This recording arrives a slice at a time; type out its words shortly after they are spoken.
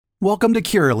Welcome to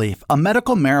Curaleaf, a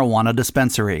medical marijuana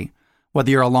dispensary.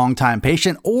 Whether you're a longtime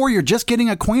patient or you're just getting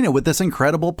acquainted with this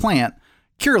incredible plant,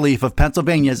 Curaleaf of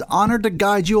Pennsylvania is honored to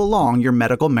guide you along your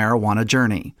medical marijuana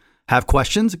journey. Have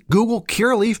questions? Google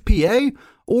Curaleaf PA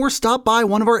or stop by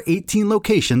one of our 18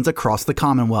 locations across the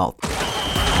Commonwealth.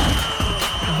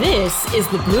 This is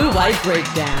the Blue White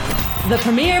Breakdown, the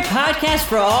premier podcast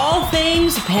for all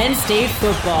things Penn State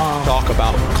football. Talk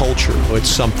about culture. It's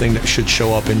something that should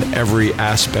show up in every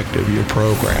aspect of your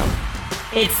program.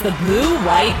 It's the Blue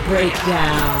White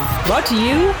Breakdown, brought to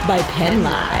you by Penn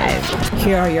Live.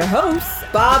 Here are your hosts,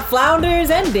 Bob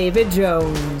Flounders and David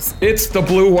Jones. It's the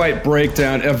Blue White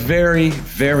Breakdown, a very,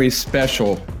 very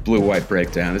special Blue White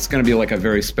Breakdown. It's going to be like a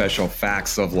very special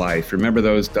Facts of Life. Remember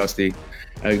those, Dusty?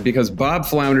 Because Bob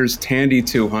Flounders' Tandy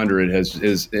 200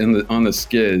 is on the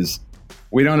skiz.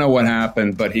 We don't know what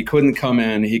happened, but he couldn't come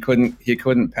in. He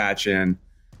couldn't patch in.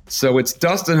 So it's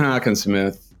Dustin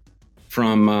Hockensmith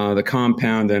from the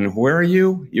compound. And where are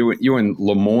you? You in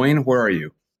Lemoyne? Where are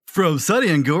you? From sunny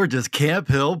and gorgeous Camp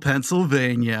Hill,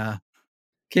 Pennsylvania.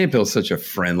 Camp Hill's such a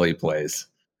friendly place.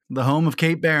 The home of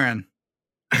Kate Barron.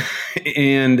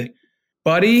 And,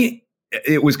 buddy,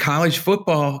 it was college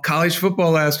football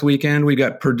last weekend. We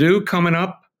got Purdue coming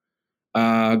up,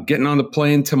 getting on the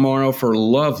plane tomorrow for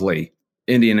lovely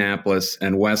Indianapolis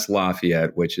and West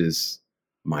Lafayette, which is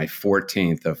my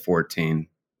 14th of 14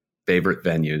 favorite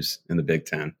venues in the Big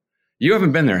Ten. You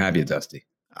haven't been there, have you, Dusty?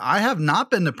 I have not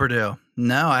been to Purdue.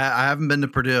 No, I haven't been to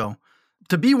Purdue.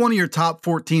 To be one of your top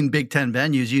 14 Big Ten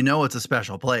venues, you know it's a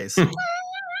special place.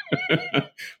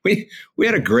 We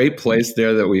had a great place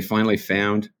there that we finally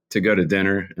found to go to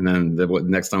dinner, and then the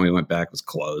next time we went back was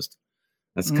closed.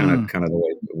 That's kind of the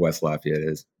way West Lafayette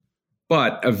is.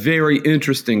 But a very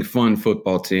interesting, fun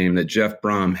football team that Jeff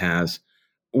Brom has.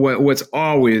 What's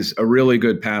always a really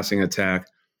good passing attack.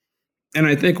 And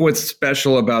I think what's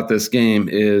special about this game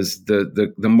is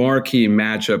the marquee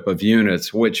matchup of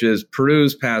units, which is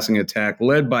Purdue's passing attack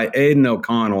led by Aiden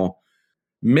O'Connell,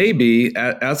 maybe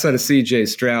outside of C.J.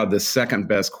 Stroud, the second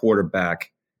best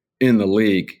quarterback in the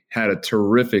league. Had a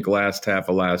terrific last half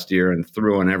of last year and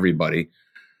threw on everybody.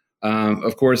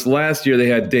 Of course, last year they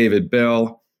had David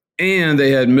Bell and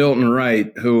they had Milton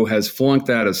Wright, who has flunked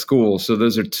out of school. So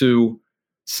those are two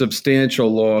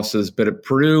substantial losses. But at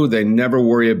Purdue, they never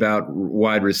worry about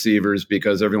wide receivers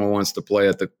because everyone wants to play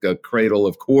at the cradle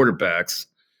of quarterbacks.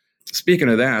 Speaking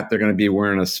of that, they're going to be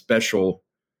wearing a special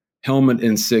helmet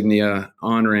insignia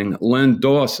honoring Len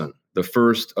Dawson, the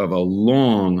first of a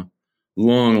long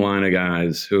line of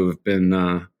guys who have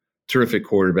been terrific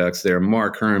quarterbacks there.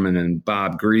 Mark Herman and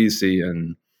Bob Greasy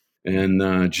and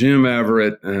Jim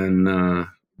Everett and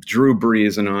Drew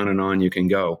Brees and on you can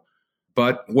go.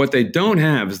 But what they don't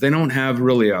have is they don't have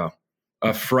really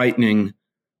a frightening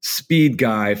speed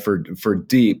guy for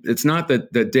deep. It's not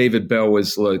that David Bell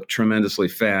was like tremendously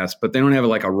fast, but they don't have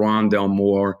like a Rondell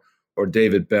Moore or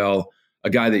David Bell, a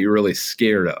guy that you're really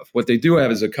scared of. What they do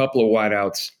have is a couple of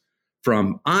wideouts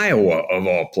from Iowa, of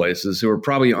all places, who are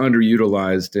probably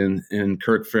underutilized in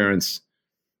Kirk Ferentz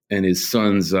and his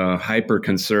son's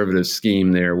hyper-conservative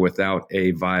scheme there without a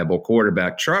viable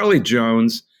quarterback. Charlie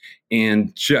Jones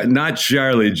and not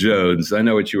Charlie Jones. I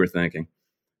know what you were thinking.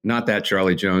 Not that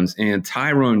Charlie Jones. And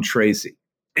Tyrone Tracy.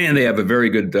 And they have a very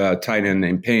good tight end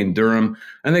named Payne Durham.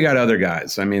 And they got other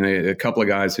guys. I mean, a couple of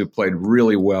guys who played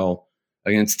really well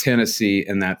against Tennessee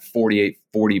in that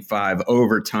 48-45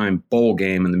 overtime bowl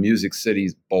game in the Music City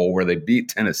Bowl where they beat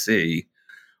Tennessee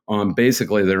on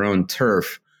basically their own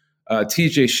turf.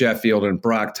 TJ Sheffield and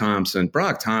Brock Thompson.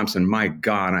 Brock Thompson, my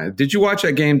God. Did you watch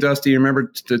that game, Dusty? You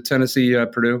remember the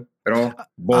Tennessee-Purdue at all?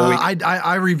 Bowl week?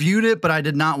 I reviewed it, but I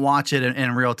did not watch it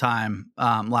in real time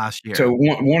last year. So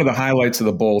one of the highlights of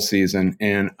the bowl season,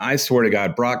 and I swear to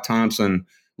God, Brock Thompson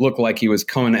looked like he was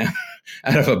coming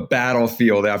out of a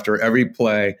battlefield after every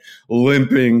play,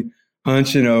 limping,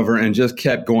 hunching over, and just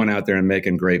kept going out there and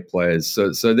making great plays.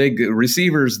 So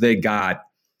they've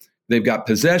got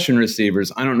possession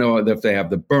receivers. I don't know if they have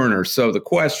the burner. So the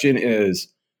question is,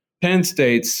 Penn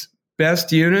State's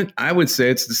best unit? I would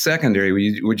say it's the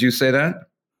secondary. Would you say that?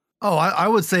 Oh, I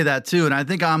would say that too. And I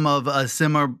think I'm of a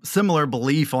similar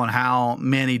belief on how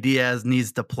Manny Diaz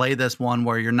needs to play this one,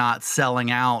 where you're not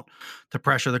selling out to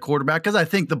pressure the quarterback, because I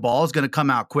think the ball is going to come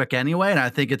out quick anyway. And I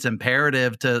think it's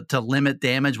imperative to limit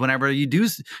damage whenever you do.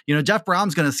 Jeff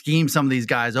Brown's going to scheme some of these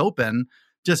guys open.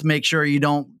 Just make sure you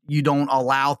don't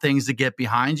allow things to get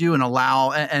behind you and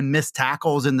allow and miss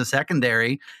tackles in the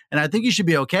secondary. And I think you should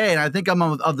be okay. And I think I'm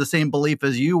of the same belief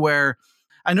as you, where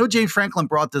I know James Franklin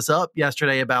brought this up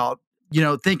yesterday about,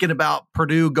 thinking about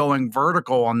Purdue going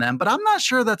vertical on them, but I'm not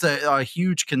sure that's a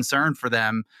huge concern for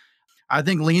them. I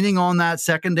think leaning on that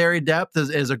secondary depth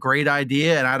is a great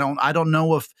idea. And I don't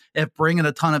know if bringing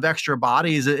a ton of extra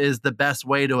bodies is the best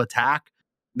way to attack.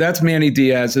 That's Manny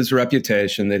Diaz's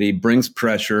reputation, that he brings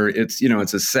pressure. It's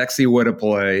a sexy way to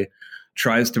play,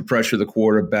 tries to pressure the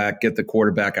quarterback, get the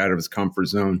quarterback out of his comfort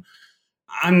zone.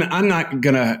 I'm not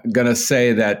gonna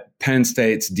say that Penn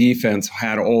State's defense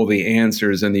had all the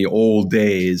answers in the old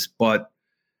days, but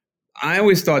I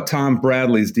always thought Tom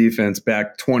Bradley's defense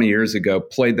back 20 years ago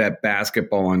played that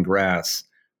basketball on grass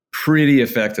pretty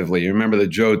effectively. You remember the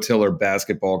Joe Tiller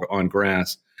basketball on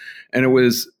grass, and it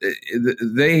was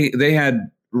they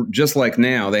had, just like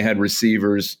now, they had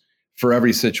receivers for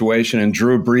every situation, and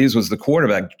Drew Brees was the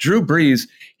quarterback. Drew Brees,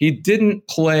 he didn't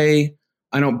play,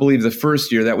 I don't believe, the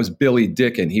first year. That was Billy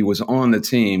Dicken. He was on the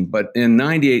team. But in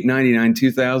 98, 99,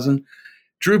 2000,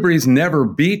 Drew Brees never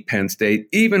beat Penn State,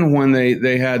 even when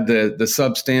they had the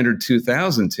substandard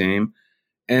 2000 team.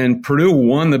 And Purdue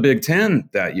won the Big Ten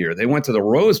that year. They went to the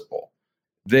Rose Bowl.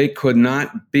 They could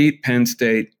not beat Penn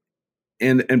State.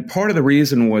 And part of the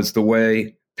reason was the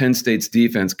way Penn State's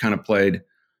defense kind of played.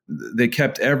 They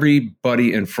kept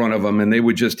everybody in front of them, and they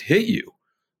would just hit you.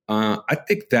 I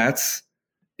think that's,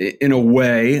 in a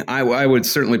way, I would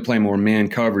certainly play more man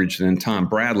coverage than Tom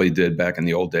Bradley did back in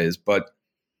the old days. But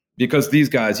because these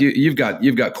guys, you've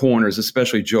got corners,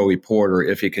 especially Joey Porter,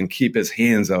 if he can keep his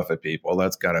hands off of people,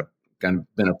 that's been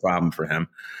a problem for him.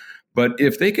 But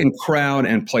if they can crowd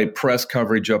and play press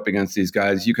coverage up against these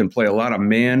guys, you can play a lot of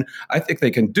man. I think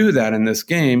they can do that in this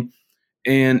game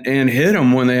and hit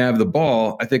them when they have the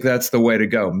ball. I think that's the way to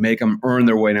go. Make them earn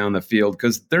their way down the field,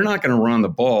 because they're not going to run the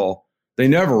ball. They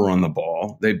never run the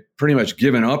ball. They've pretty much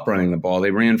given up running the ball.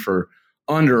 They ran for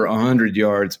under 100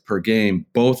 yards per game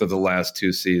both of the last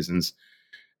two seasons.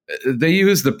 They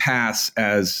use the pass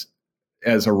as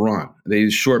a run. They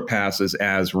use short passes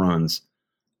as runs.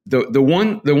 The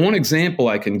one example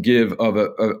I can give of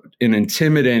an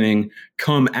intimidating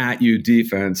come at you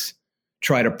defense,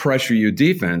 try to pressure you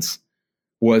defense,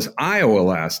 was Iowa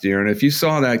last year. And if you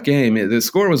saw that game, the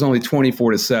score was only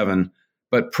 24-7.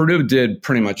 But Purdue did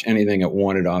pretty much anything it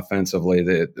wanted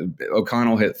offensively.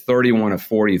 O'Connell hit 31 of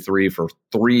 43 for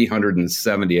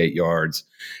 378 yards.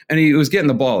 And he was getting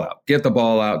the ball out. Get the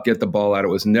ball out. It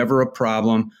was never a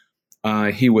problem.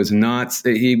 He was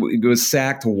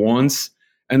sacked once,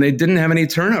 and they didn't have any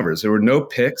turnovers. There were no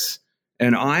picks.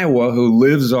 And Iowa, who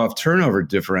lives off turnover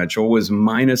differential, was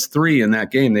 -3 in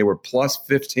that game. They were plus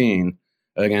 15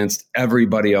 against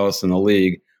everybody else in the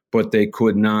league, but they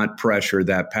could not pressure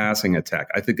that passing attack.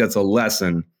 I think that's a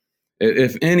lesson.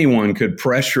 If anyone could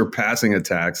pressure passing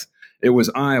attacks, it was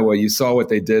Iowa. You saw what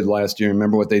they did last year.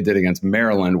 Remember what they did against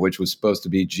Maryland, which was supposed to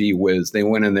be gee whiz. They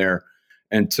went in there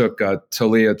and took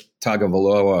Talia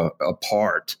Tagovailoa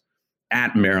apart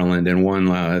at Maryland and won,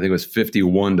 I think it was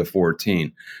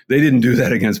 51-14. They didn't do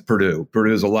that against Purdue.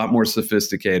 Purdue is a lot more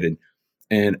sophisticated.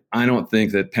 And I don't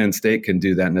think that Penn State can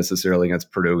do that necessarily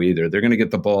against Purdue either. They're going to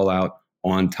get the ball out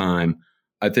on time.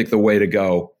 I think the way to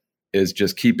go is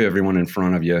just keep everyone in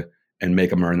front of you and make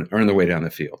them earn their way down the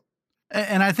field.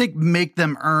 And I think make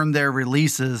them earn their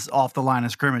releases off the line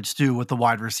of scrimmage too with the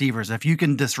wide receivers. If you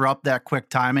can disrupt that quick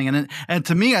timing, and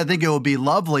to me, I think it would be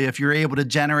lovely if you're able to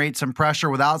generate some pressure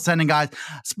without sending guys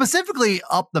specifically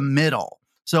up the middle.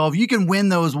 So if you can win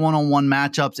those one-on-one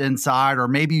matchups inside, or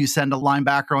maybe you send a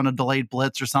linebacker on a delayed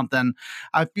blitz or something,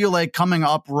 I feel like coming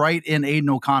up right in Aiden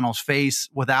O'Connell's face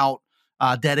without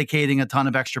dedicating a ton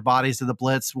of extra bodies to the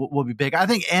blitz will be big. I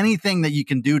think anything that you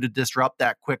can do to disrupt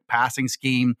that quick passing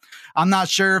scheme. I'm not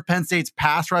sure if Penn State's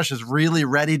pass rush is really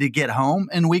ready to get home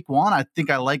in week one. I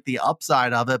think I like the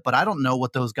upside of it, but I don't know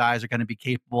what those guys are going to be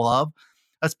capable of,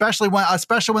 especially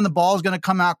when the ball is going to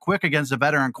come out quick against a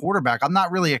veteran quarterback. I'm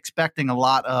not really expecting a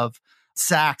lot of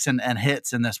sacks and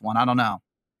hits in this one. I don't know.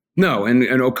 No, and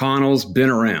O'Connell's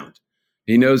been around.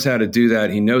 He knows how to do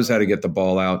that. He knows how to get the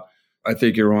ball out. I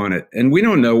think you're on it. And we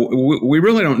don't know, we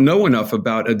really don't know enough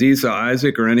about Adisa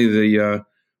Isaac or any of the,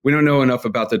 we don't know enough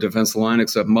about the defensive line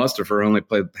except Mustafa only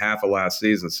played half of last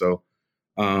season. So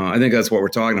I think that's what we're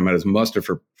talking about is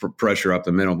Mustafa for pressure up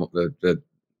the middle,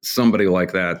 somebody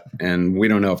like that. And we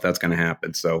don't know if that's going to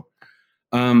happen. So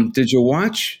did you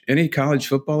watch any college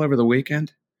football over the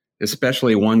weekend?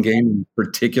 Especially one game in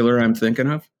particular I'm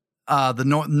thinking of?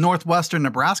 The Northwestern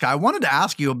Nebraska. I wanted to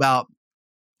ask you about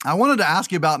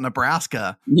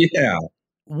Nebraska. Yeah.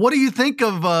 What do you think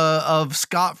of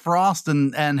Scott Frost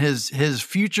and his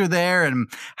future there, and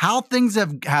how things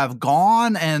have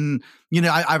gone? And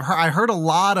I heard a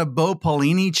lot of Bo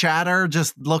Pelini chatter,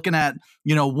 just looking at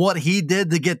what he did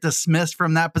to get dismissed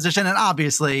from that position. And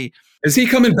obviously, is he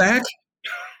coming back?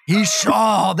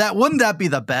 Wouldn't that be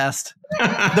the best?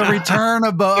 The return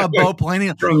of Bo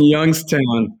Pelini from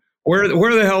Youngstown. Where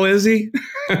the hell is he?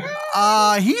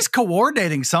 He's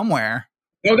coordinating somewhere.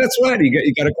 Oh, that's right.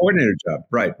 He got a coordinator job.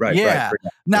 Right. Yeah.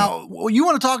 Right. Now, you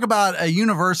want to talk about a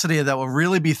university that will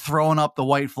really be throwing up the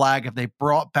white flag if they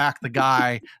brought back the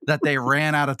guy that they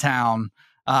ran out of town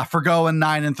for going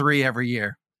 9-3 every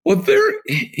year. Well,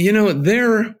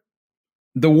 they're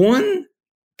the one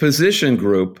position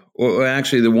group, or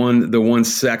actually the one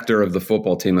sector of the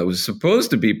football team that was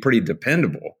supposed to be pretty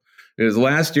dependable. Because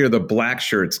last year the black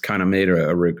shirts kind of made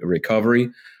a recovery.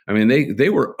 I mean, they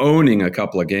were owning a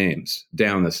couple of games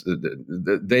down this.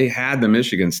 They had the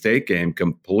Michigan State game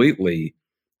completely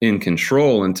in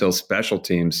control until special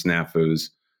teams snafus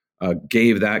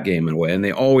gave that game away, and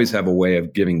they always have a way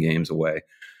of giving games away.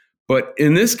 But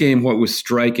in this game, what was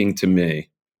striking to me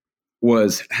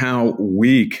was how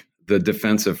weak the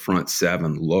defensive front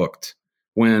seven looked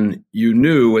when you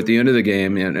knew at the end of the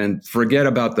game, and forget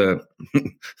about the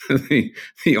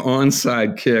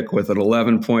onside kick with an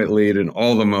 11-point lead and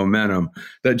all the momentum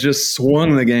that just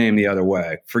swung the game the other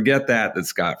way. Forget that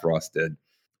Scott Frost did.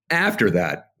 After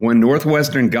that, when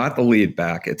Northwestern got the lead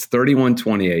back, it's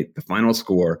 31-28, the final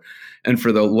score. And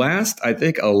for the last, I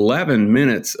think, 11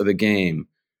 minutes of the game,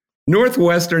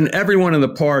 Northwestern, everyone in the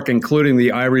park, including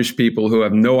the Irish people who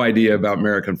have no idea about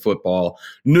American football,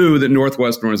 knew that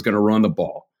Northwestern was going to run the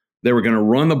ball. They were going to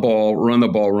run the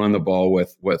ball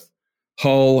with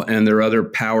Hull and their other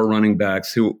power running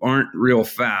backs who aren't real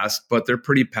fast, but they're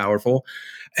pretty powerful.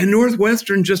 And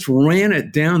Northwestern just ran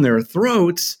it down their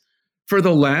throats for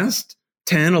the last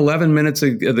 10, 11 minutes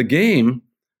of the game,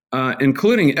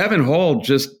 including Evan Hall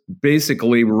just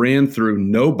basically ran through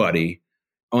nobody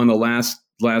on the last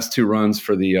two runs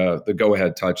for the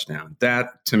go-ahead touchdown.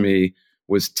 That, to me,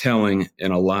 was telling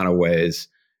in a lot of ways,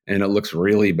 and it looks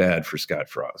really bad for Scott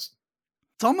Frost.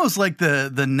 It's almost like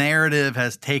the narrative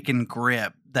has taken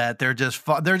grip, that they're just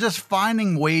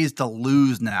finding ways to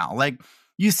lose now. Like,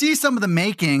 you see some of the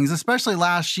makings, especially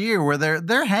last year, where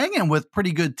they're hanging with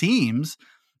pretty good teams.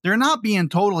 They're not being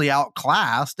totally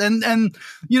outclassed, and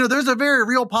there's a very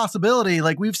real possibility.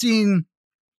 Like, we've seen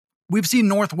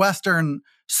Northwestern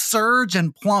surge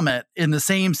and plummet in the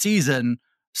same season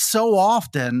so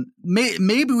often.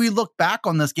 Maybe we look back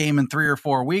on this game in 3 or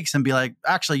 4 weeks and be like,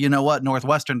 actually, you know what?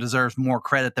 Northwestern deserves more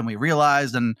credit than we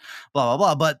realized, and blah,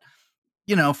 blah, blah. But,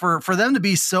 for them to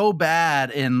be so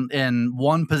bad in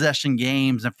one possession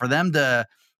games, and for them to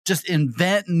just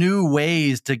invent new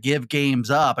ways to give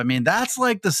games up, I mean, that's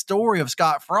like the story of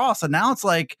Scott Frost. And now it's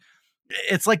like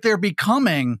they're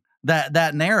becoming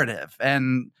that narrative.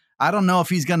 And I don't know if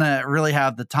he's going to really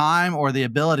have the time or the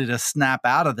ability to snap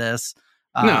out of this.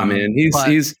 No, man,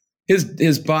 his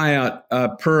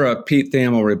buyout per a Pete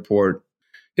Thamel report,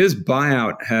 his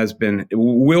buyout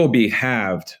will be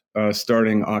halved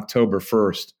starting October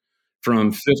 1st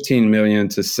from $15 million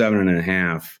to $7.5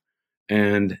 million.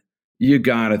 And you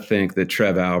got to think that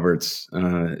Trev Alberts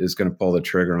is going to pull the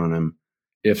trigger on him,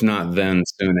 if not then,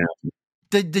 soon after.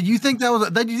 Did you think that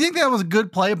was a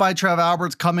good play by Trev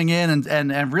Alberts coming in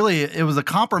and really it was a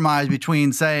compromise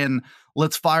between saying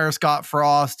let's fire Scott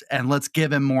Frost and let's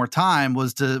give him more time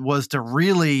was to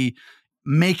really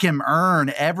make him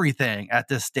earn everything at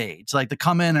this stage, like to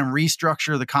come in and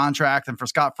restructure the contract, and for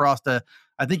Scott Frost to,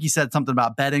 I think he said something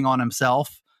about betting on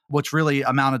himself, which really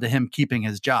amounted to him keeping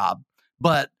his job.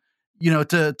 But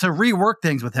to rework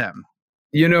things with him.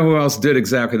 You know who else did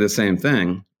exactly the same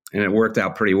thing, and it worked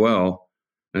out pretty well?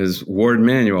 Is Ward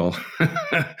Manuel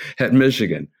at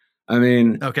Michigan. I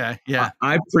mean, okay, yeah.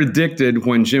 I predicted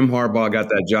when Jim Harbaugh got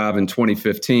that job in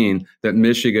 2015 that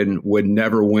Michigan would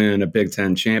never win a Big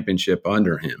Ten championship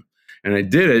under him. And I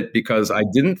did it because I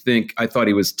thought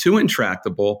he was too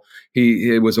intractable.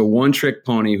 He was a one-trick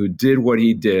pony who did what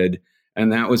he did,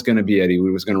 and that was going to be it. He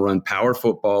was going to run power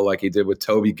football like he did with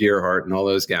Toby Gerhart and all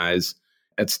those guys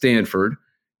at Stanford.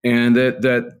 And that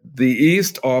the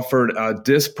East offered a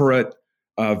disparate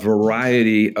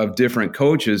variety of different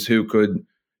coaches who could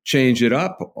change it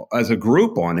up as a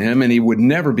group on him, and he would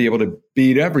never be able to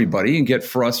beat everybody and get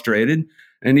frustrated,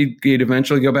 and he'd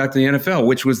eventually go back to the NFL,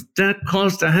 which was that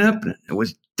close to happening.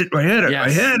 I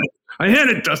had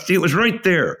it, Dusty. It was right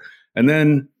there. And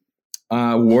then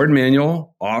Ward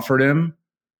Manuel offered him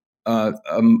a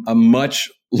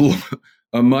much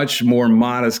more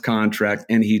modest contract,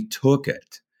 and he took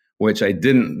it. Which I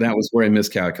didn't. That was where I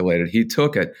miscalculated. He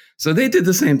took it. So they did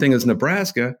the same thing as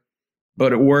Nebraska,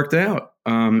 but it worked out.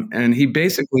 And he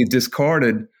basically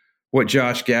discarded what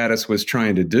Josh Gaddis was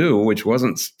trying to do, which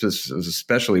wasn't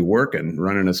especially working,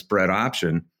 running a spread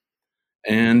option.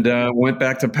 and went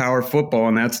back to power football.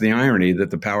 And that's the irony,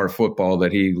 that the power football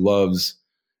that he loves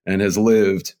and has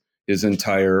lived his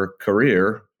entire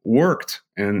career worked.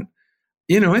 And,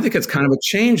 I think it's kind of a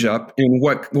change up in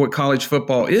what college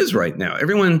football is right now.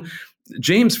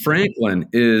 James Franklin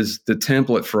is the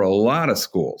template for a lot of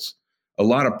schools, a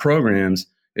lot of programs,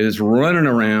 is running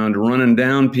around, running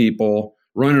down people,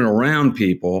 running around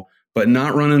people, but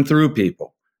not running through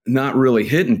people, not really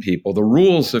hitting people. The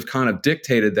rules have kind of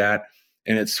dictated that,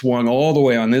 and it swung all the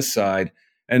way on this side.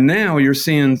 And now you're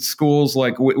seeing schools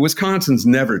like Wisconsin's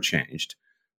never changed,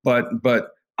 but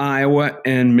Iowa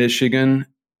and Michigan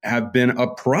have been a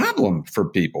problem for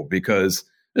people because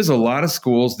there's a lot of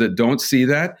schools that don't see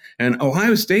that. And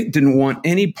Ohio State didn't want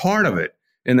any part of it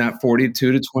in that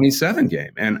 42-27 game.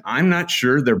 And I'm not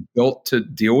sure they're built to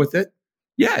deal with it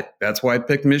yet. That's why I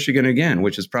picked Michigan again,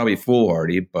 which is probably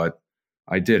foolhardy, but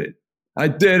I did it. I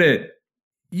did it.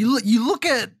 You look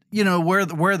at,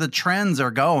 where the trends are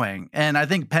going. And I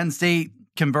think Penn State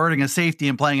converting a safety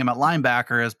and playing him at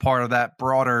linebacker is part of that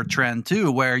broader trend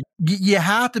too, where you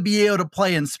have to be able to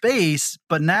play in space,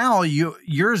 but now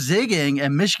you're zigging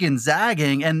and Michigan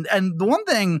zagging. And the one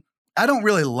thing I don't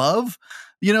really love,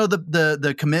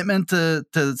 the commitment to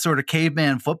sort of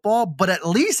caveman football, but at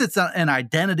least it's an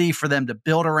identity for them to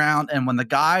build around. And when the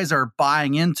guys are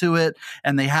buying into it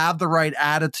and they have the right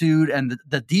attitude and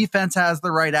the defense has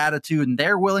the right attitude and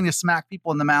they're willing to smack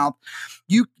people in the mouth,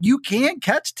 you can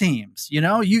catch teams, you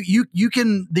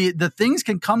can, the things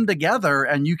can come together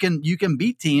and you can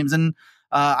beat teams. And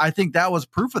I think that was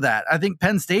proof of that. I think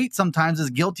Penn State sometimes is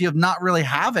guilty of not really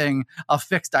having a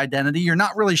fixed identity. You're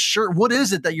not really sure what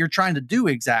is it that you're trying to do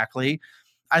exactly.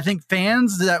 I think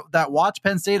fans that watch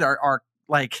Penn State are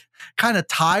like kind of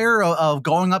tired of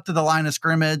going up to the line of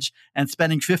scrimmage and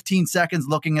spending 15 seconds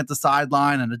looking at the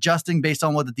sideline and adjusting based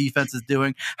on what the defense is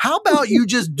doing. How about you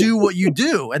just do what you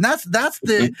do? And that's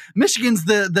the Michigan's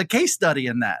the case study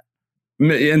in that.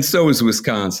 And so is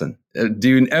Wisconsin. Do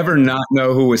you ever not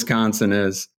know who Wisconsin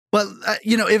is? But,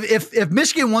 if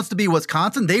Michigan wants to be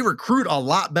Wisconsin, they recruit a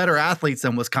lot better athletes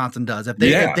than Wisconsin does. If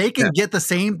they can get the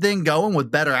same thing going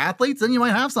with better athletes, then you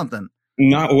might have something.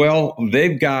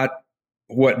 They've got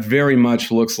what very much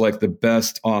looks like the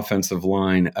best offensive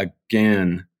line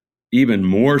again, even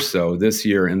more so this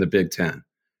year in the Big Ten.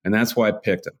 And that's why I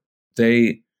picked them.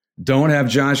 They don't have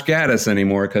Josh Gaddis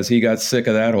anymore because he got sick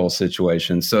of that whole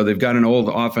situation. So they've got an old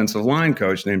offensive line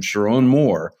coach named Sharon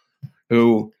Moore,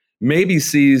 who maybe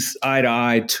sees eye to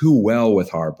eye too well with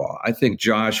Harbaugh. I think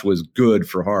Josh was good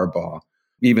for Harbaugh,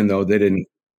 even though they didn't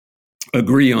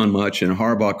agree on much. And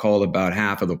Harbaugh called about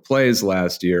half of the plays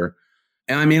last year.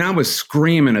 And I mean, I was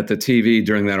screaming at the TV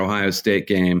during that Ohio State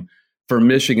game for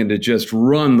Michigan to just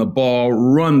run the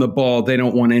ball. They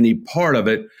don't want any part of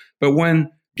it. But when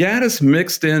Gaddis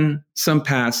mixed in some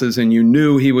passes, and you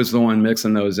knew he was the one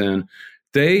mixing those in,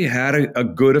 they had a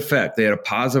good effect. They had a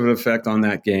positive effect on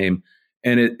that game,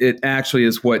 and it actually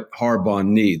is what Harbaugh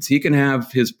needs. He can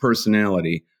have his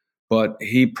personality, but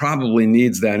he probably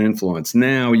needs that influence.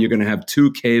 Now you're going to have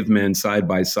two cavemen side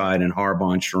by side in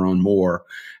Harbaugh and Sharon Moore,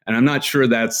 and I'm not sure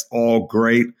that's all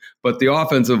great, but the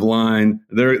offensive line,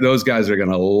 those guys are going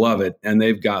to love it, and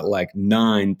they've got like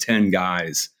 9-10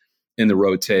 guys in the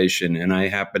rotation. And I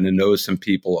happen to know some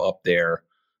people up there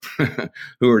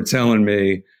who are telling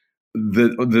me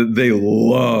that they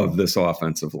love this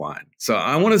offensive line. So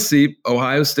I want to see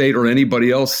Ohio State or anybody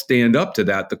else stand up to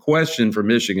that. The question for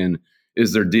Michigan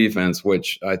is their defense,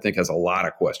 which I think has a lot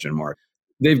of question marks.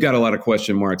 They've got a lot of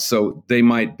question marks. So they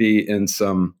might be in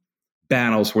some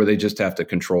battles where they just have to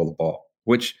control the ball,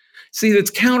 which, see,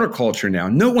 it's counterculture now.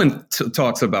 No one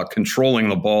talks about controlling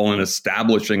the ball and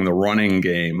establishing the running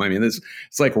game. I mean, it's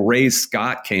like Ray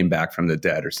Scott came back from the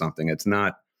dead or something. It's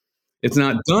not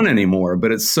done anymore,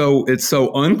 but it's so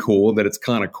uncool that it's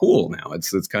kind of cool now.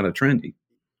 It's kind of trendy.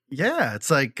 Yeah,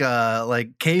 it's like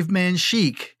caveman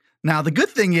chic. Now, the good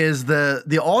thing is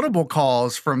the audible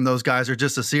calls from those guys are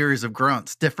just a series of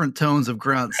grunts, different tones of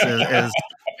grunts.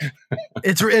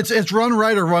 It's run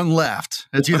right or run left.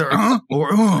 It's either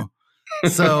or.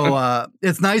 So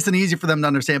it's nice and easy for them to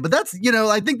understand. But that's,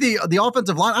 I think the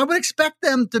offensive line, I would expect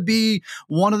them to be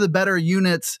one of the better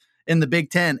units in the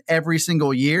Big Ten every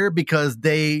single year because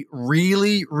they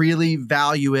really, really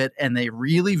value it, and they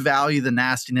really value the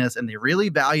nastiness, and they really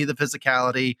value the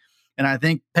physicality. And I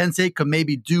think Penn State could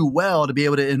maybe do well to be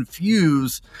able to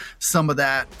infuse some of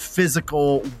that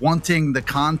physical, wanting the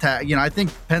contact. I think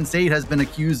Penn State has been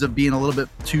accused of being a little bit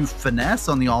too finesse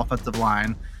on the offensive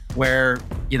line, where,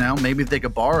 maybe if they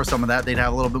could borrow some of that, they'd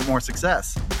have a little bit more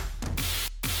success.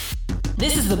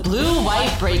 This is the Blue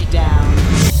White Breakdown.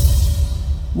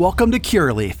 Welcome to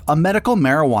Cureleaf, a medical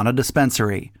marijuana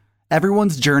dispensary.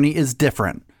 Everyone's journey is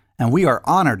different, and we are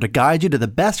honored to guide you to the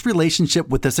best relationship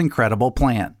with this incredible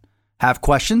plant. Have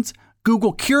questions?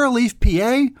 Google Cureleaf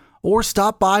PA or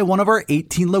stop by one of our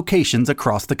 18 locations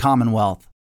across the Commonwealth.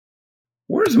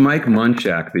 Where's Mike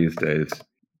Munchak these days?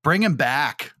 Bring him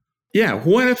back. Yeah,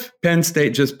 what if Penn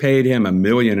State just paid him $1.5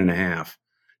 million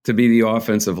to be the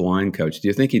offensive line coach? Do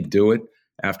you think he'd do it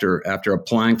after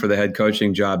applying for the head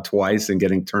coaching job twice and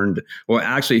getting turned? Well,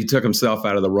 actually, he took himself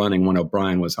out of the running when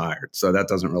O'Brien was hired, so that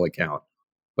doesn't really count.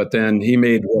 But then he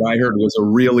made what I heard was a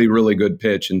really, really good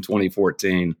pitch in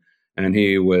 2014, and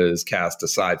he was cast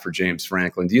aside for James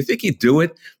Franklin. Do you think he'd do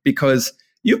it? Because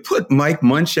you put Mike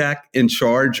Munchak in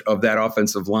charge of that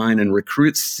offensive line and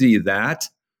recruits see that.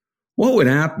 What would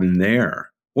happen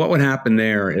there? What would happen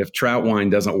there if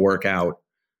Troutwine doesn't work out?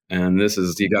 And this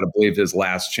is, you got to believe, his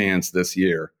last chance this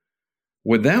year.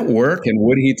 Would that work? And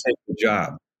would he take the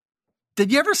job? Did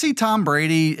you ever see Tom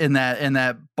Brady in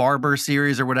that Barber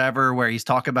series or whatever, where he's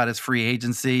talking about his free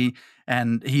agency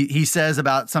and he says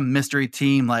about some mystery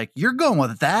team, like, you're going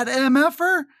with that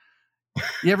MFer?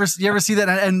 You ever see that?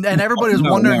 And everybody was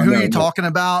wondering who you're talking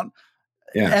about.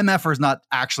 Yeah. MFer is not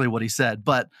actually what he said,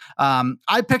 but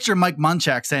I picture Mike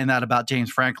Munchak saying that about James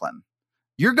Franklin.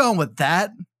 You're going with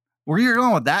that? Were you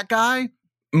going with that guy?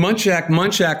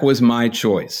 Munchak was my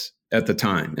choice at the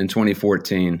time in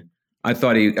 2014. I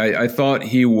thought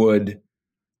he would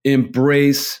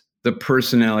embrace the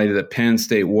personality that Penn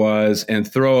State was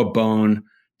and throw a bone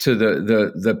to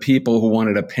the people who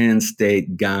wanted a Penn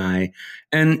State guy.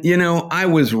 And, I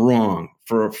was wrong.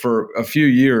 For a few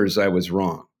years, I was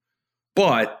wrong.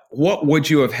 But what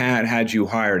would you have had you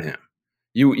hired him?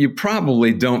 You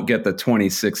probably don't get the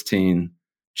 2016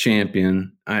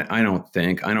 champion. I don't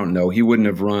think. I don't know. He wouldn't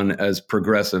have run as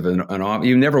progressive and off.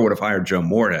 You never would have hired Joe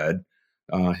Moorhead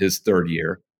his third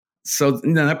year. So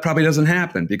that probably doesn't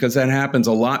happen, because that happens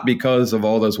a lot because of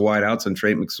all those wideouts and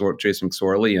Chase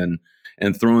McSorley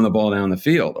and throwing the ball down the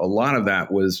field. A lot of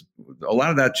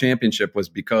that championship was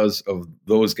because of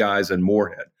those guys and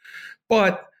Moorhead.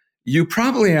 But you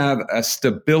probably have a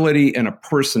stability and a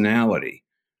personality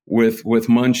with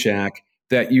Munchak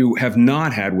that you have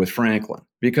not had with Franklin.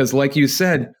 Because like you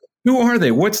said, who are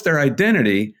they? What's their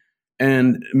identity?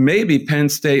 And maybe Penn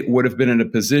State would have been in a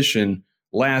position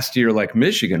last year like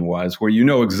Michigan was, where you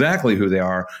know exactly who they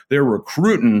are. They're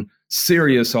recruiting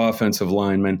serious offensive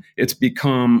linemen. It's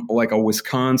become like a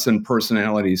Wisconsin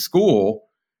personality school.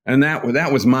 And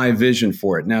that was my vision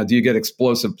for it. Now, do you get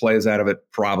explosive plays out of it?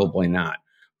 Probably not.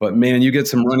 But man, you get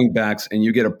some running backs and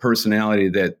you get a personality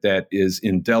that is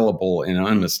indelible and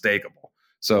unmistakable.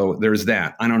 So there's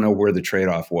that. I don't know where the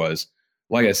trade-off was.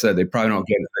 Like I said, they probably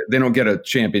don't get a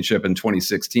championship in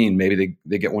 2016. Maybe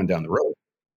they get one down the road.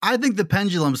 I think the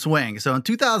pendulum swings. So in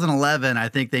 2011, I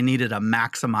think they needed a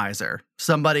maximizer,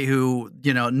 somebody who,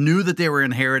 knew that they were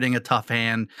inheriting a tough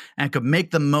hand and could make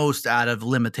the most out of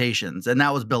limitations. And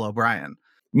that was Bill O'Brien.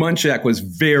 Munchak was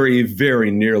very,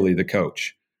 very nearly the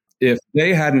coach. If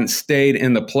they hadn't stayed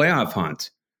in the playoff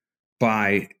hunt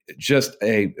by just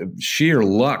a sheer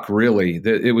luck, really,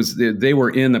 they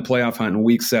were in the playoff hunt in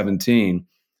week 17.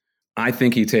 I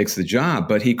think he takes the job,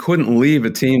 but he couldn't leave a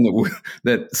team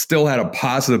that still had a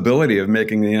possibility of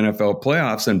making the NFL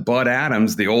playoffs. And Bud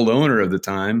Adams, the old owner of the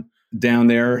time, down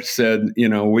there said,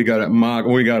 we got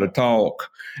to talk.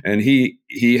 And he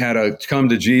had a come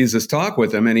to Jesus talk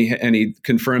with him, and he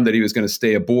confirmed that he was going to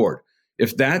stay aboard.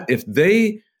 If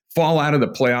they fall out of the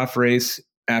playoff race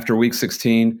after week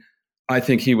 16, I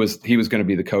think he was going to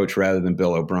be the coach rather than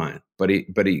Bill O'Brien. But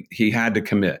he had to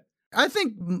commit. I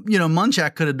think,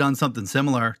 Munchak could have done something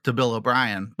similar to Bill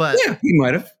O'Brien, but yeah, he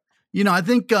might have. I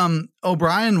think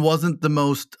O'Brien wasn't the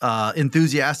most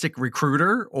enthusiastic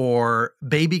recruiter or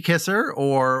baby kisser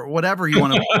or whatever you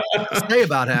want to say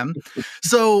about him.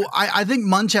 So I think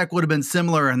Munchak would have been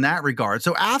similar in that regard.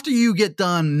 So after you get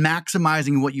done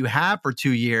maximizing what you have for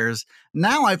 2 years,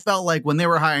 now I felt like when they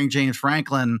were hiring James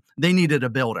Franklin, they needed a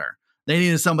builder. They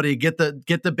needed somebody to get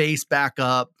the base back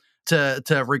up,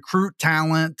 to recruit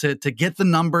talent, to get the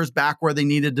numbers back where they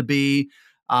needed to be.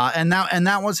 And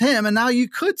that was him. And now you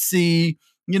could see,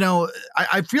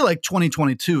 I feel like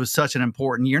 2022 is such an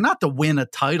important year, not to win a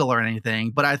title or anything,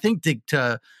 but I think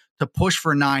to push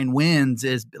for 9 wins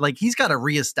is like, he's got to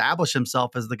reestablish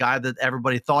himself as the guy that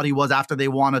everybody thought he was after they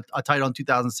won a title in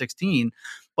 2016.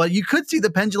 But you could see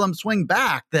the pendulum swing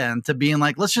back then to being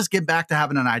like, let's just get back to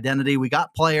having an identity. We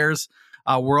got players.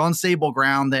 We're on stable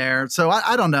ground there. So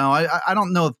I don't know. I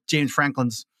don't know if James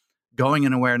Franklin's going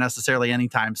anywhere necessarily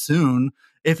anytime soon.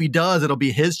 If he does, it'll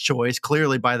be his choice,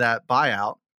 clearly, by that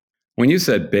buyout. When you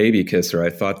said baby kisser, I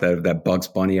thought that Bugs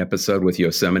Bunny episode with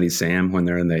Yosemite Sam when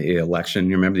they're in the election.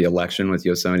 You remember the election with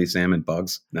Yosemite Sam and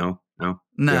Bugs? No. You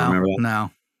don't remember that?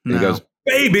 No. And he goes,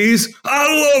 "Babies,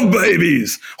 I love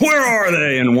babies. Where are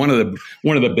they?" And one of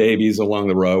the babies along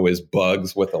the row is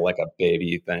Bugs with a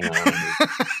baby thing on.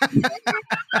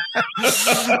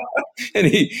 And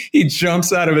he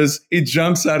jumps out of his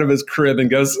crib and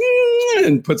goes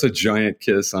and puts a giant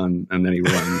kiss on, and then he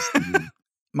runs.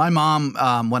 My mom,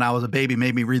 when I was a baby,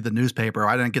 made me read the newspaper.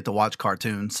 I didn't get to watch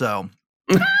cartoons, so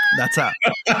that's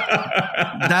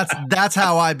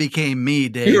how I became me,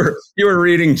 Dave. You were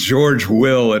reading George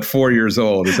Will at 4 years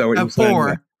old. Is that what you're saying?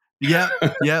 4. Yep.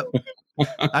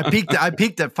 I peaked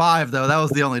at 5 though. That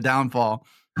was the only downfall.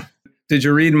 Did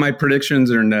you read my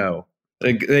predictions or no?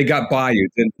 They got by you,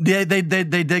 didn't they?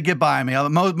 They did get by me.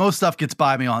 Most stuff gets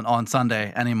by me on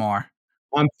Sunday anymore.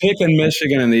 I'm picking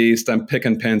Michigan in the East. I'm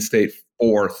picking Penn State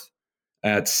 4th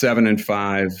at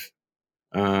 7-5,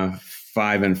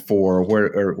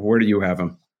 5-4. Where do you have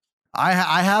them? I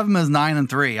have them as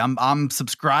 9-3. I'm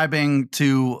subscribing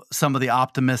to some of the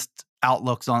optimist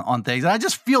outlooks on things. And I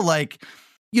just feel like,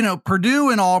 Purdue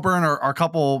and Auburn are a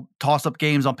couple toss-up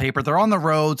games on paper. They're on the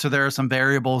road, so there are some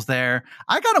variables there.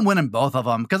 I got them winning both of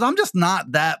them because I'm just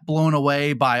not that blown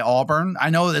away by Auburn. I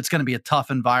know it's going to be a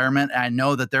tough environment. And I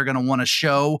know that they're going to want to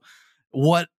show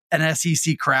what an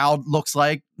SEC crowd looks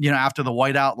like, after the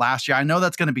whiteout last year. I know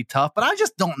that's going to be tough, but I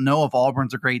just don't know if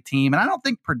Auburn's a great team. And I don't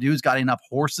think Purdue's got enough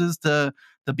horses to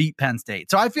beat Penn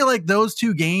State. So I feel like those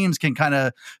two games can kind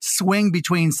of swing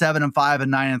between 7-5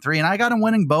 and 9-3. And I got them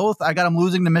winning both. I got them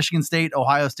losing to Michigan State,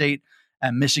 Ohio State,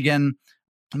 and Michigan.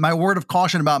 My word of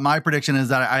caution about my prediction is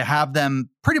that I have them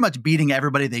pretty much beating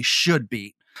everybody they should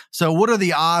beat. So what are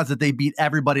the odds that they beat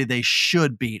everybody they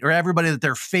should beat, or everybody that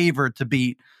they're favored to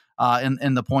beat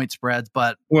in the point spreads?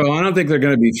 But I don't think they're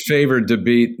going to be favored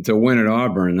to win at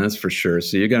Auburn. That's for sure.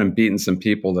 So you got them beating some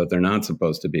people that they're not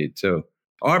supposed to beat too.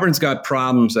 Auburn's got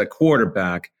problems at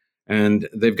quarterback, and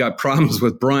they've got problems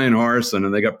with Brian Harsin,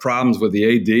 and they got problems with the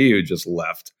AD who just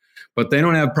left. But they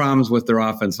don't have problems with their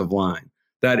offensive line.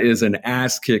 That is an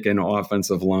ass-kicking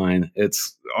offensive line.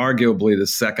 It's arguably the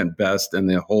second best in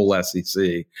the whole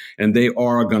SEC, and they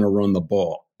are going to run the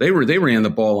ball. They ran the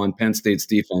ball on Penn State's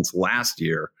defense last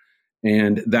year,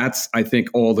 and that's, I think,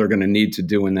 all they're going to need to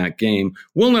do in that game.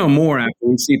 We'll know more after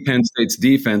we see Penn State's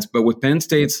defense, but with Penn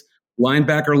State's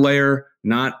linebacker layer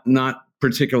not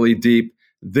particularly deep,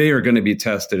 they are going to be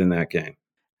tested in that game.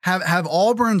 Have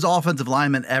Auburn's offensive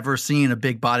linemen ever seen a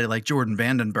big body like Jordan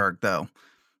Vandenberg, though?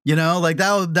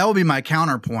 That would be my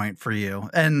counterpoint for you.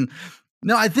 And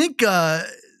no, I think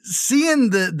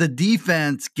seeing the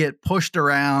defense get pushed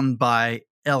around by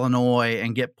Illinois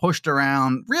and get pushed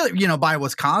around really, by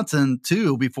Wisconsin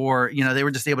too, before, they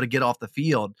were just able to get off the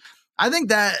field. I think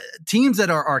that teams that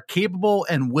are capable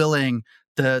and willing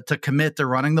to commit to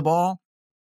running the ball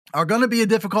are going to be a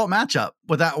difficult matchup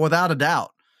without a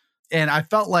doubt. And I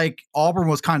felt like Auburn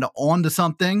was kind of on to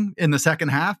something in the second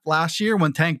half last year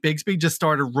when Tank Bigsby just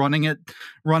started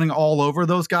running all over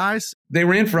those guys. They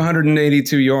ran for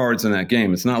 182 yards in that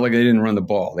game. It's not like they didn't run the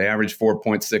ball. They averaged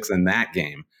 4.6 in that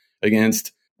game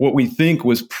against what we think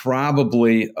was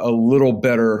probably a little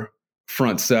better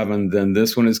front seven than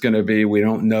this one is going to be. We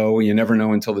don't know. You never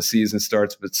know until the season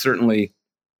starts, but certainly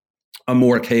a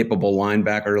more capable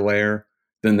linebacker layer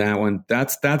than that one.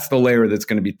 That's the layer that's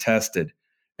going to be tested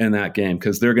in that game,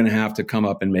 because they're going to have to come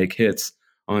up and make hits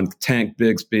on Tank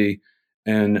Bigsby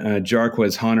and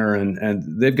Jarquez Hunter.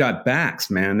 And they've got backs,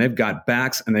 man. They've got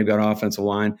backs and they've got offensive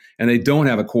line, and they don't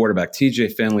have a quarterback.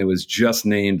 TJ Finley was just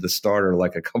named the starter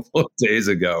like a couple of days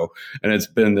ago, and it's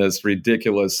been this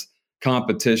ridiculous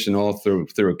competition all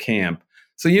through camp.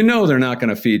 So they're not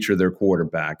going to feature their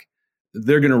quarterback.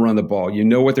 They're going to run the ball. You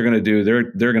know what they're going to do.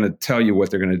 They're going to tell you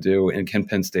what they're going to do, and can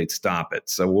Penn State stop it?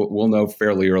 So we'll know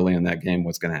fairly early in that game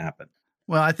what's going to happen.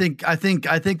 Well, I think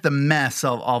the mess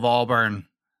of Auburn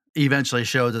eventually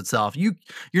shows itself. You're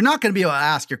not going to be able to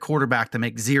ask your quarterback to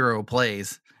make 0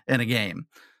 plays in a game.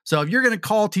 So if you're going to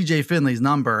call TJ Finley's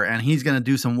number and he's going to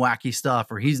do some wacky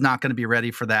stuff, or he's not going to be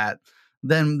ready for that,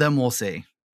 then we'll see.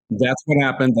 That's what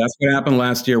happened. That's what happened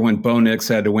last year when Bo Nix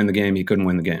had to win the game. He couldn't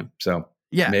win the game. So.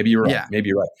 Yeah, maybe you're right. Yeah. Maybe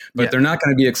you're right. But they're not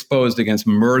going to be exposed against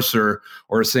Mercer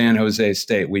or San Jose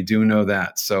State. We do know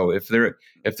that. So if they're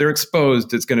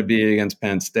exposed, it's going to be against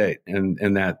Penn State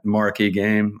in that marquee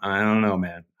game. I don't know,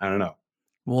 man. I don't know.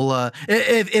 Well,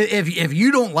 if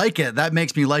you don't like it, that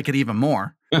makes me like it even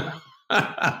more.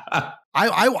 I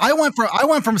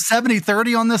went from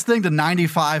 70-30 on this thing to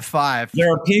 95-5. There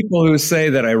are people who say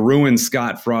that I ruined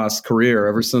Scott Frost's career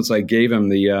ever since I gave him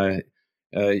the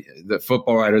the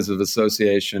Football Writers of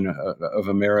Association of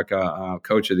America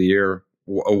Coach of the Year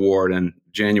award in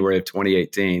January of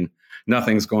 2018.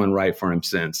 Nothing's going right for him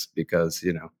since because,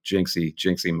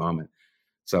 jinxy moment.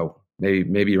 So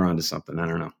maybe you're onto something. I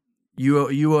don't know.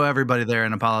 You owe everybody there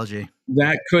an apology.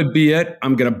 That could be it.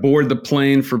 I'm going to board the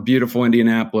plane for beautiful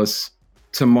Indianapolis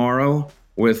tomorrow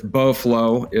with Bo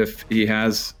Flo. If he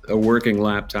has a working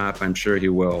laptop, I'm sure he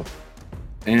will.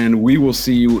 And we will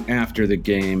see you after the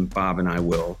game, Bob and I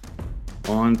will,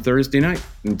 on Thursday night.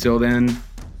 Until then,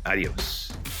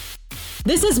 adios.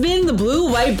 This has been the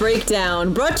Blue White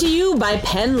Breakdown, brought to you by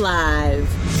Penn Live.